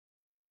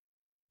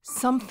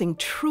Something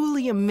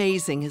truly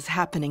amazing is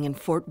happening in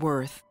Fort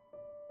Worth.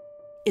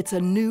 It's a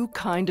new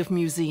kind of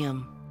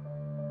museum.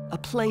 A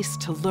place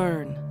to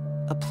learn,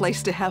 a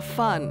place to have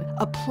fun,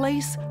 a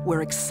place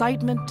where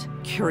excitement,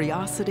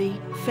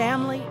 curiosity,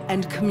 family,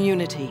 and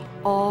community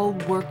all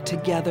work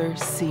together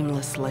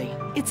seamlessly.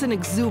 It's an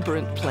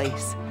exuberant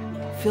place,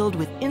 filled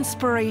with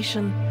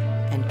inspiration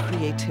and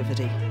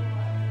creativity.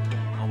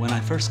 When I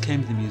first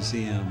came to the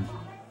museum,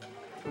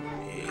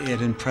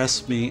 it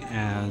impressed me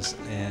as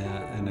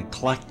an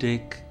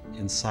eclectic,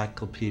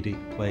 encyclopedic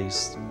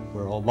place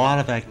where a lot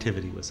of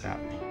activity was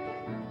happening.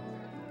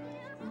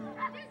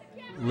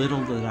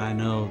 Little did I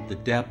know the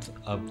depth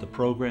of the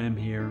program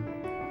here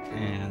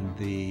and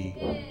the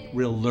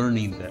real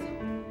learning that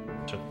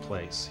took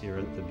place here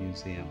at the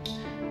museum.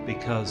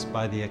 Because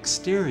by the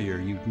exterior,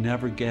 you'd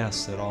never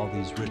guess that all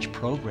these rich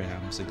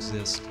programs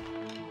exist.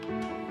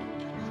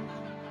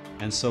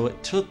 And so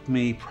it took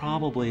me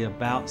probably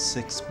about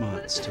 6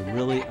 months to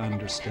really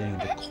understand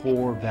the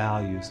core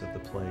values of the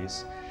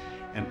place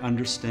and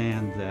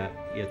understand that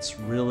it's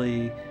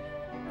really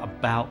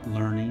about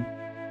learning.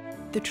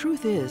 The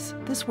truth is,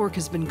 this work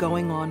has been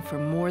going on for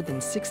more than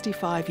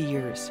 65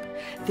 years.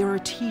 There are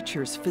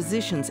teachers,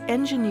 physicians,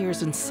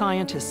 engineers, and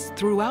scientists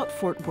throughout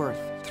Fort Worth,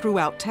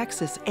 throughout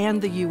Texas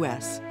and the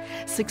U.S.,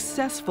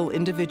 successful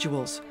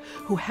individuals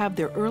who have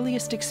their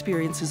earliest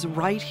experiences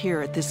right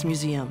here at this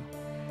museum.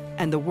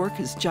 And the work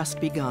has just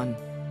begun.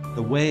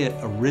 The way it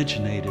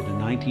originated in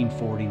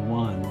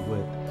 1941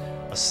 with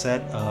a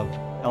set of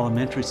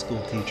elementary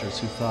school teachers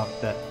who thought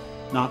that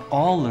not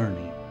all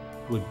learning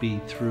would be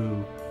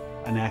through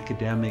an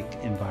academic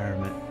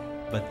environment,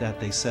 but that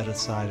they set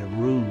aside a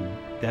room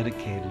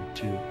dedicated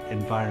to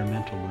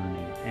environmental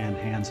learning and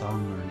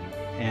hands-on learning.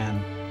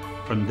 And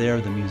from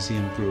there, the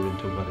museum grew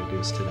into what it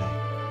is today.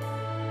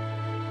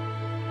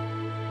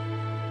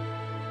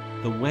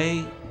 The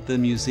way the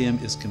museum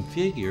is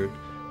configured,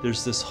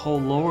 there's this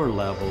whole lower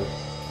level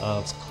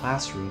of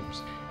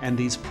classrooms, and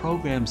these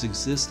programs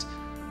exist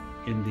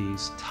in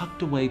these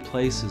tucked away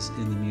places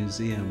in the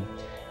museum.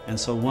 And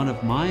so one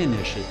of my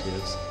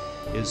initiatives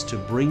is to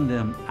bring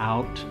them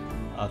out,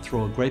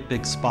 throw a great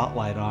big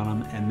spotlight on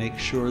them, and make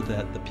sure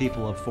that the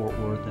people of Fort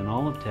Worth and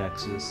all of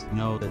Texas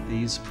know that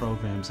these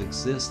programs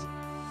exist.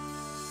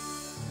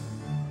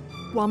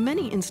 While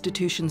many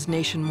institutions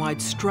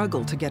nationwide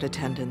struggle to get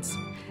attendance,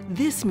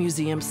 this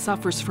museum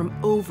suffers from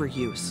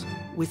overuse,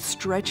 with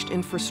stretched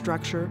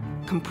infrastructure,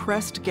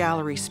 compressed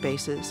gallery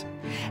spaces,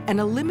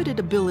 and a limited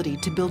ability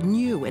to build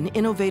new and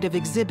innovative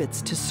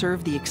exhibits to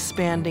serve the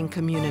expanding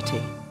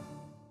community.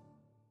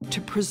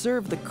 To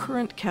preserve the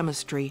current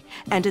chemistry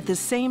and at the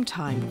same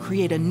time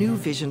create a new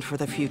vision for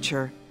the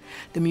future,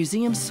 the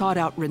museum sought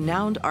out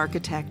renowned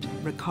architect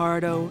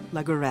Legorreta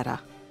Legorreta.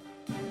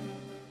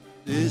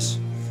 This,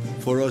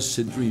 for us,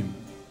 is a dream.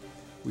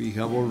 We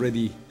have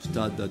already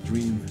started that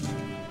dream.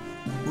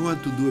 We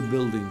want to do a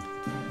building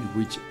in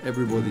which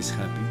everybody's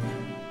happy.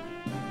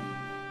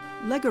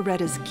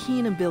 Legorreta's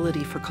keen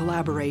ability for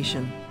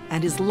collaboration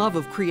and his love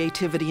of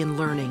creativity and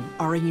learning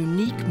are a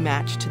unique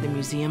match to the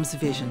museum's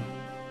vision.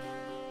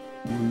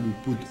 We will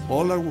put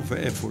all our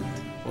effort,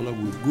 all our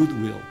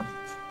goodwill,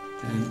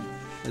 and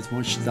as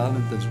much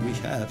talent as we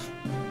have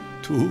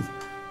to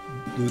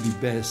do the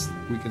best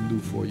we can do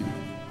for you.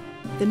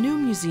 The new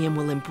museum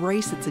will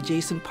embrace its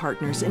adjacent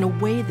partners in a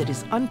way that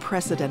is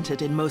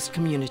unprecedented in most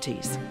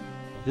communities.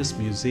 This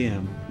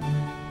museum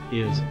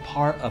is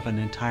part of an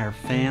entire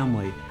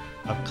family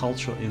of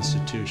cultural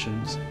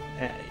institutions,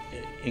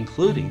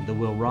 including the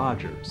Will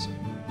Rogers.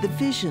 The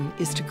vision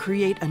is to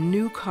create a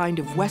new kind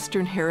of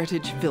Western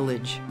heritage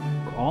village.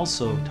 We're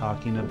also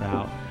talking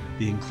about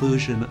the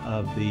inclusion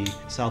of the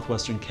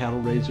Southwestern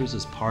Cattle Raisers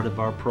as part of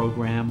our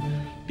program,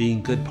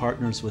 being good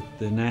partners with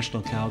the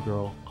National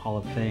Cowgirl Hall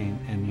of Fame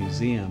and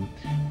Museum.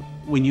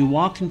 When you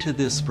walk into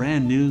this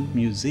brand new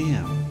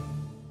museum,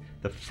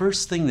 the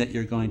first thing that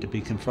you're going to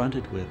be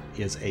confronted with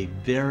is a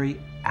very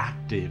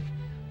active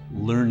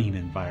learning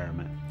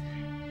environment.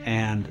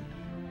 And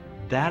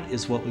that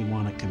is what we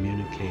want to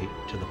communicate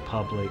to the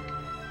public.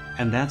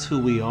 And that's who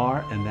we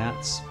are, and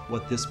that's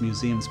what this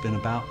museum's been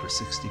about for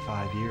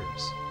 65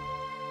 years.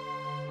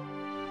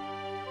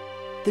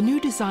 The new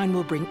design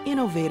will bring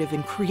innovative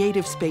and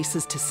creative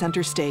spaces to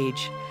center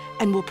stage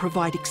and will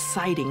provide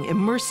exciting,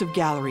 immersive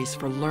galleries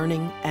for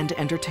learning and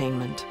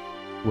entertainment.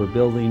 We're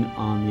building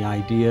on the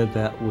idea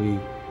that we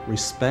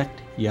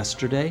respect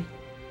yesterday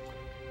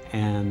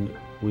and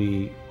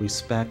we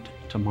respect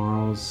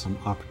tomorrow's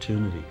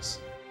opportunities.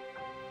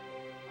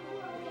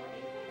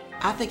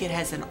 I think it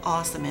has an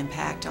awesome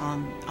impact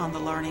on the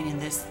learning in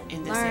this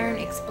Learn,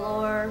 area.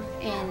 explore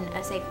in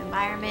a safe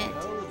environment.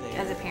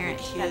 As a parent,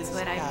 that's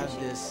what I have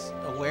appreciate. this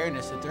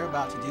awareness that they're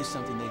about to do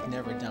something they've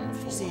never done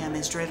before. The museum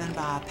is driven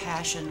by a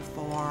passion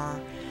for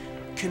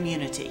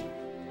community.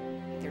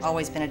 There's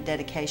always been a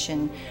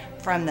dedication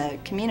from the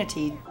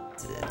community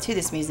to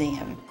this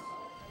museum.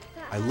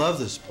 I love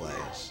this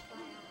place.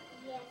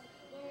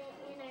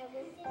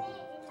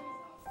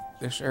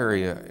 This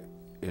area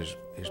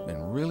has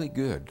been really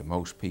good to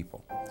most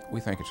people.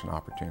 We think it's an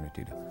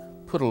opportunity to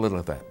put a little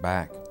of that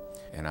back,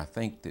 and I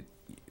think that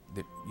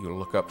you'll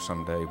look up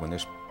someday when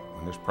this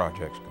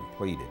project's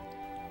completed,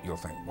 you'll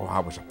think, well, I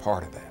was a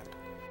part of that.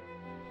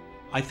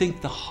 I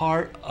think the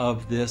heart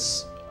of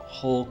this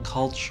whole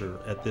culture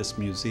at this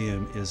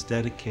museum is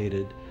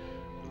dedicated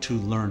to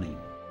learning.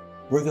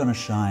 We're going to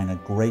shine a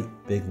great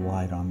big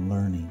light on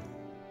learning.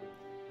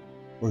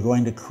 We're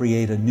going to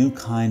create a new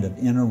kind of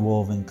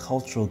interwoven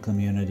cultural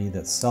community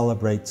that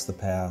celebrates the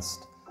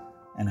past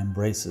and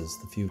embraces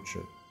the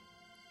future.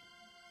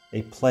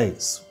 A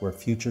place where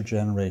future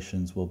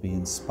generations will be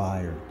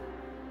inspired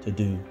to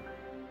do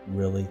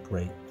really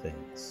great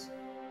things.